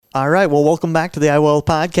All right. Well, welcome back to the iWealth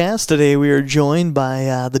podcast. Today we are joined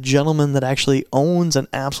by the gentleman that actually owns an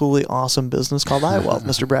absolutely awesome business called iWealth,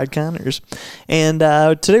 Mr. Brad Connors. And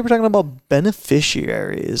today we're talking about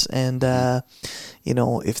beneficiaries. And,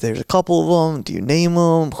 if there's a couple of them, do you name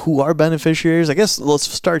them? Who are beneficiaries? I guess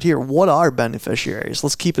let's start here. What are beneficiaries?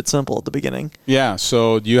 Let's keep it simple at the beginning. Yeah.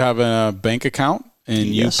 So you have a bank account and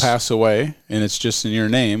Yes. you pass away and it's just in your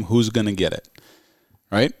name. Who's going to get it?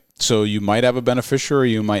 Right? So you might have a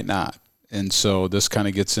beneficiary, you might not. And so this kind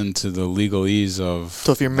of gets into the legalese of...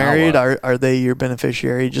 So if you're married, are they your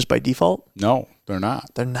beneficiary just by default? No, they're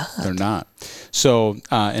not. They're not. They're not. So,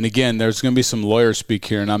 and again, there's going to be some lawyer speak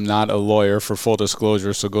here, and I'm not a lawyer, for full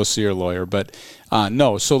disclosure, so go see your lawyer. But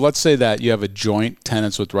no, so let's say that you have a joint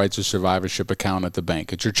tenants with rights of survivorship account at the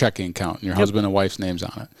bank. It's your checking account, and your husband and wife's name's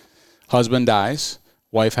on it. Husband dies,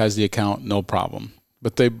 wife has the account, no problem.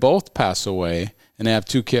 But they both pass away, and they have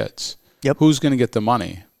 2 kids. Yep. Who's going to get the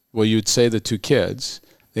money? Well, you'd say the 2 kids.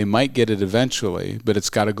 They might get it eventually, but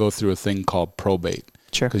it's got to go through a thing called probate.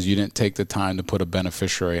 Sure. Because you didn't take the time to put a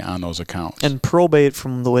beneficiary on those accounts. And probate,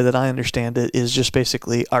 from the way that I understand it, is just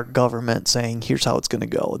basically our government saying, here's how it's going to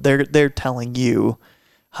go. They're telling you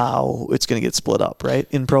how it's going to get split up, right,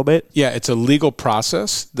 in probate? Yeah, it's a legal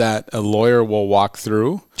process that a lawyer will walk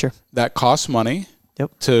through. Sure. That costs money.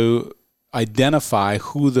 Yep. To identify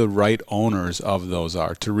who the right owners of those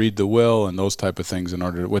are, to read the will and those type of things in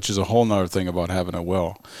order to, which is a whole nother thing about having a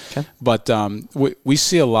will. Okay. But we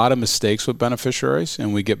see a lot of mistakes with beneficiaries,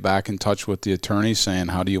 and we get back in touch with the attorney saying,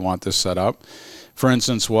 how do you want this set up? For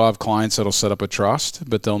instance, we'll have clients that'll set up a trust,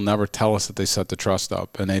 but they'll never tell us that they set the trust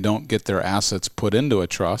up, and they don't get their assets put into a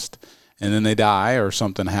trust, and then they die or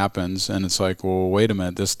something happens, and it's like, well, wait a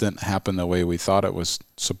minute, this didn't happen the way we thought it was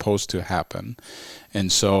supposed to happen.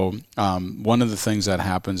 And so one of the things that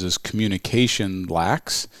happens is communication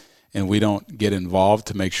lacks, and we don't get involved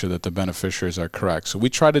to make sure that the beneficiaries are correct. So we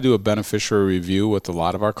try to do a beneficiary review with a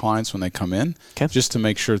lot of our clients when they come in, just to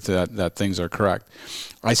make sure that things are correct.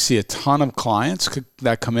 I see a ton of clients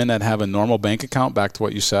that come in that have a normal bank account, back to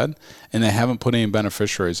what you said, and they haven't put any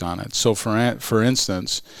beneficiaries on it. So for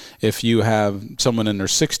instance, if you have someone in their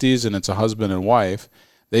 60s and it's a husband and wife,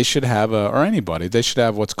 they should have or anybody, they should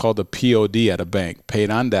have what's called a POD at a bank, paid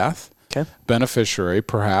on death. Okay. Beneficiary,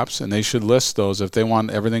 perhaps, and they should list those. If they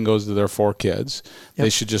want everything goes to their 4 kids, they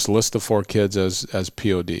should just list the 4 kids as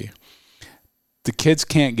POD. The kids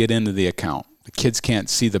can't get into the account. The kids can't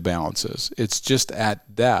see the balances. It's just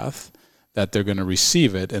at death that they're going to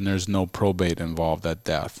receive it, and there's no probate involved at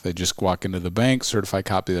death. They just walk into the bank, certified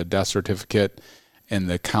copy of the death certificate, and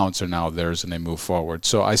the accounts are now theirs, and they move forward.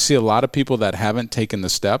 So I see a lot of people that haven't taken the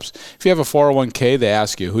steps. If you have a 401k, they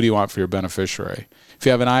ask you, who do you want for your beneficiary? If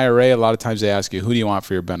you have an IRA, a lot of times they ask you, who do you want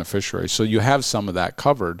for your beneficiary? So you have some of that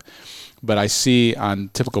covered. But I see on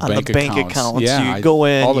typical bank accounts, you go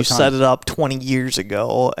in, you set it up 20 years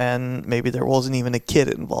ago, and maybe there wasn't even a kid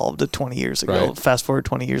involved 20 years ago. Right. Fast forward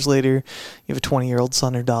 20 years later, you have a 20-year-old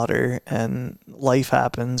son or daughter, and life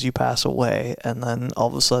happens, you pass away, and then all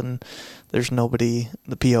of a sudden there's nobody,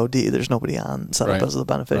 the POD, there's nobody on set up as the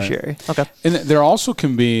beneficiary. Right. Okay. And there also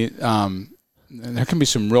can be, there can be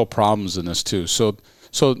some real problems in this too. So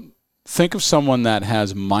think of someone that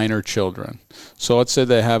has minor children. So let's say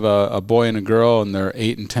they have a boy and a girl, and they're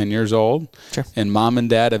 8 and 10 years old. Sure. And mom and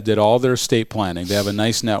dad have did all their estate planning. They have a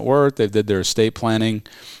nice net worth. They did their estate planning,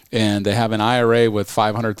 and they have an IRA with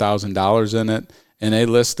 $500,000 in it. And they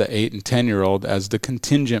list the 8 and 10-year-old as the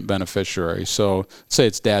contingent beneficiary. So say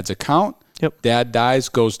it's dad's account. Yep. Dad dies,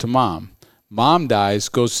 goes to mom. Mom dies,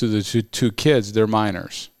 goes to the two kids. They're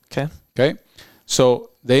minors. Okay. So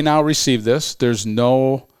they now receive this. There's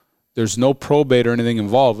no probate or anything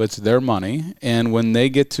involved. It's their money. And when they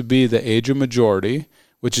get to be the age of majority,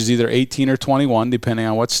 which is either 18 or 21, depending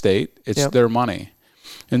on what state, it's their money.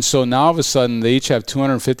 And so now all of a sudden they each have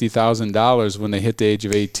 $250,000 when they hit the age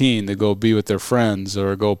of 18 to go be with their friends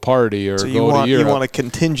or go party or go to Europe. You want a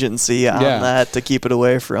contingency on that to keep it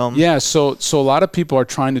away from. Yeah, so a lot of people are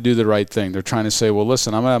trying to do the right thing. They're trying to say, well,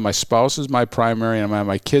 listen, I'm going to have my spouse as my primary and I'm going to have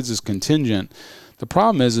my kids as contingent. The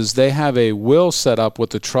problem is they have a will set up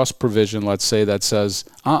with the trust provision, let's say, that says,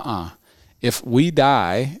 if we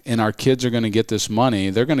die and our kids are going to get this money,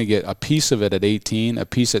 they're going to get a piece of it at 18, a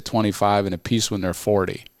piece at 25, and a piece when they're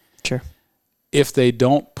 40. Sure. If they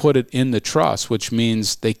don't put it in the trust, which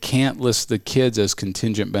means they can't list the kids as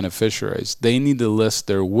contingent beneficiaries, they need to list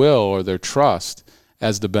their will or their trust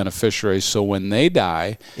as the beneficiaries. So when they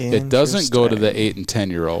die, it doesn't go to the 8 and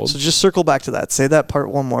 10-year-olds. So just circle back to that. Say that part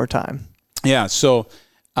one more time. Yeah. So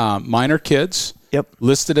minor kids. Yep.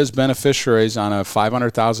 Listed as beneficiaries on a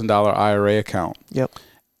 $500,000 IRA account. Yep.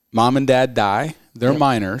 Mom and dad die. They're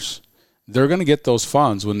minors. They're going to get those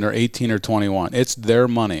funds when they're 18 or 21. It's their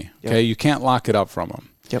money. Okay, you can't lock it up from them.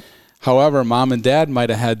 Yep. However, mom and dad might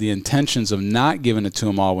have had the intentions of not giving it to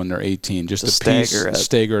them all when they're 18, just to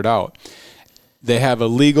stagger it out. They have a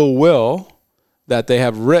legal will that they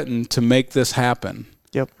have written to make this happen.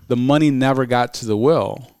 Yep. The money never got to the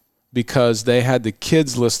will because they had the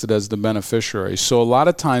kids listed as the beneficiaries. So a lot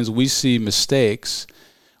of times we see mistakes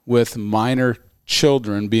with minor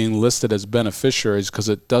children being listed as beneficiaries because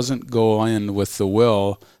it doesn't go in with the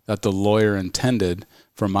will that the lawyer intended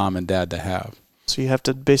for mom and dad to have. So you have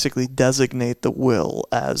to basically designate the will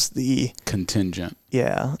as the contingent.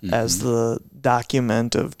 Yeah, as the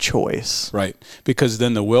document of choice. Right, because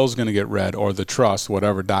then the will's going to get read, or the trust,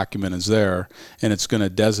 whatever document is there, and it's going to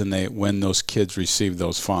designate when those kids receive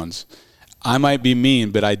those funds. I might be mean,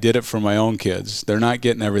 but I did it for my own kids. They're not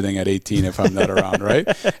getting everything at 18 if I'm not around, right?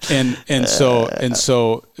 And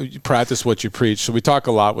so you practice what you preach. So we talk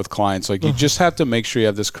a lot with clients, like you just have to make sure you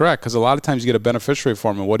have this correct, because a lot of times you get a beneficiary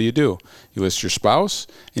form, and what do? You list your spouse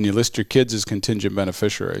and you list your kids as contingent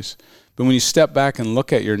beneficiaries. But when you step back and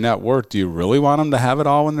look at your net worth, do you really want them to have it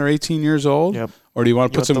all when they're 18 years old? Yep. Or do you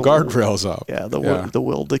want to put some guardrails up? Yeah, the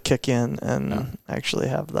will to kick in and actually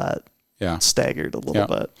have that staggered a little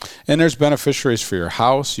bit. And there's beneficiaries for your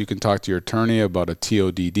house. You can talk to your attorney about a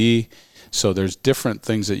TODD. So there's different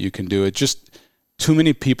things that you can do. It just, too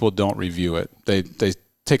many people don't review it. They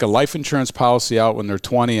take a life insurance policy out when they're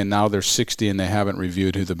 20 and now they're 60 and they haven't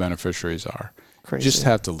reviewed who the beneficiaries are. Crazy. You just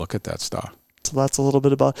have to look at that stuff. So that's a little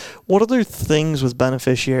bit about what other things with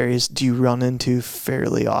beneficiaries do you run into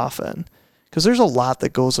fairly often? Because there's a lot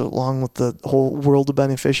that goes along with the whole world of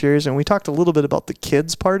beneficiaries, and we talked a little bit about the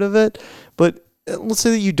kids part of it, but let's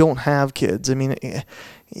say that you don't have kids. I mean,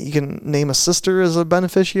 you can name a sister as a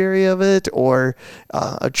beneficiary of it, or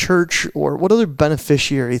a church, or what other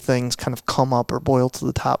beneficiary things kind of come up or boil to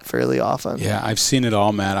the top fairly often? Yeah, I've seen it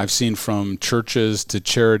all, Matt. I've seen from churches to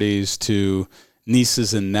charities to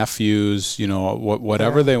nieces and nephews,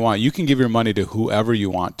 whatever they want. You can give your money to whoever you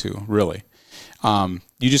want to, really.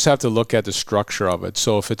 You just have to look at the structure of it.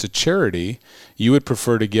 So if it's a charity, you would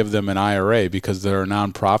prefer to give them an IRA because they're a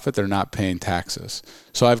nonprofit, they're not paying taxes.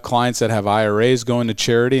 So I have clients that have IRAs going to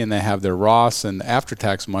charity and they have their Roth and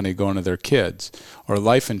after-tax money going to their kids, or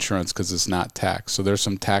life insurance because it's not taxed. So there's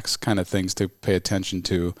some tax kind of things to pay attention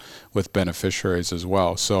to with beneficiaries as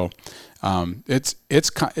well. So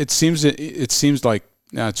it seems like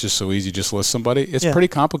it's just so easy. Just list somebody. It's pretty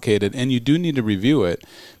complicated, and you do need to review it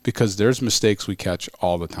because there's mistakes we catch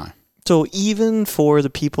all the time. So even for the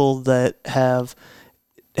people that have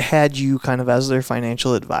had you kind of as their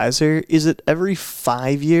financial advisor, is it every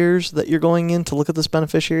 5 years that you're going in to look at this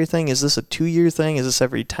beneficiary thing? Is this a 2-year thing? Is this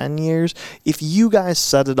every 10 years? If you guys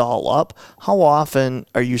set it all up, how often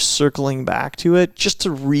are you circling back to it just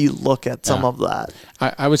to re-look at some of that?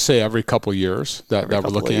 I would say every couple years that we're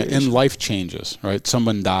looking at. And life changes, right?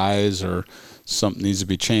 Someone dies or something needs to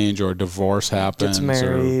be changed, or a divorce happens. Gets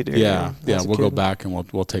married. We'll go back and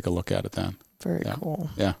we'll take a look at it then. Very cool.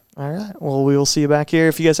 Yeah. All right. Well, we will see you back here.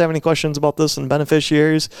 If you guys have any questions about this and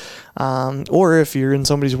beneficiaries, or if you're in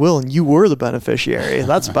somebody's will and you were the beneficiary,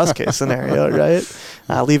 that's the best case scenario, right?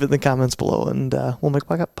 Leave it in the comments below, and we'll make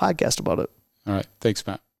a podcast about it. All right. Thanks,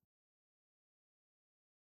 Matt.